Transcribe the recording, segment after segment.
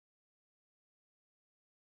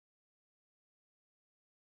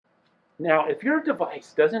Now, if your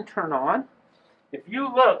device doesn't turn on, if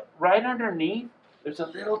you look right underneath, there's a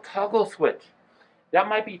little toggle switch. That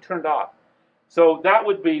might be turned off. So that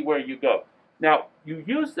would be where you go. Now, you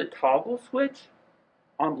use the toggle switch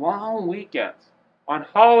on long weekends, on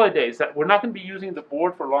holidays that we're not going to be using the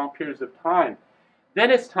board for long periods of time.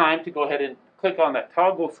 Then it's time to go ahead and click on that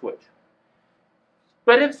toggle switch.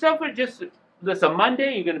 But if stuff were just this a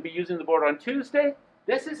Monday, you're going to be using the board on Tuesday,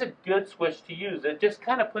 this is a good switch to use. It just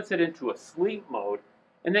kind of puts it into a sleep mode,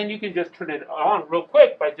 and then you can just turn it on real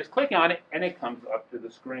quick by just clicking on it, and it comes up to the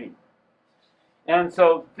screen. And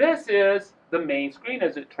so this is the main screen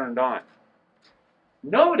as it turned on.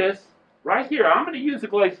 Notice right here, I'm going to use the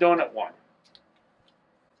glazed donut one.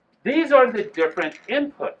 These are the different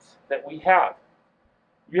inputs that we have.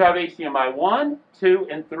 You have HDMI 1, 2,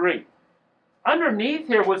 and 3. Underneath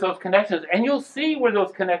here was those connections, and you'll see where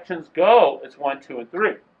those connections go. It's 1, 2, and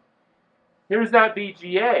 3. Here's that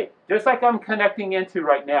VGA, just like I'm connecting into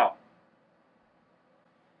right now.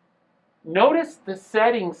 Notice the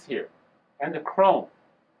settings here and the Chrome.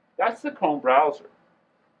 That's the Chrome browser.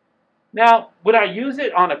 Now, would I use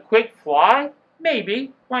it on a quick fly?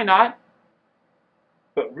 Maybe. Why not?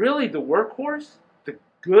 But really, the workhorse, the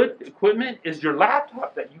good equipment, is your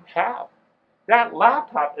laptop that you have. That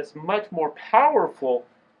laptop is much more powerful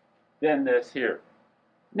than this here.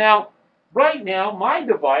 Now, right now, my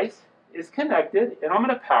device is connected, and I'm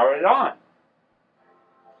going to power it on.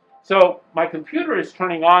 So my computer is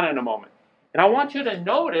turning on in a moment. And I want you to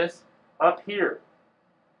notice up here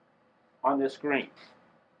on this screen.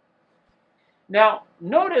 Now,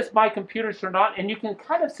 notice my computer's turned on, and you can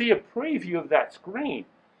kind of see a preview of that screen.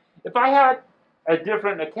 If I had a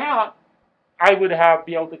different account, I would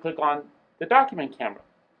be able to click on the document camera.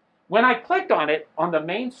 When I clicked on it, on the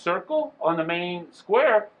main circle, on the main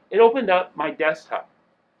square, it opened up my desktop.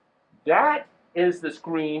 That is the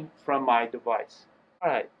screen from my device. All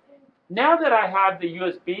right. Now that I have the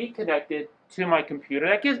USB connected to my computer,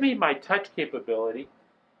 that gives me my touch capability.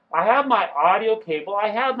 I have my audio cable. I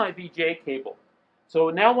have my VGA cable. So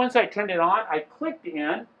now once I turned it on, I clicked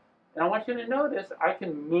in, and I want you to notice I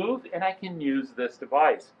can move and I can use this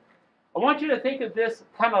device. I want you to think of this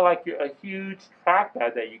kind of like a huge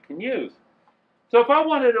trackpad that you can use. So if I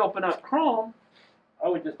wanted to open up Chrome, I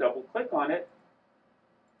would just double click on it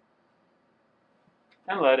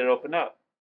and let it open up.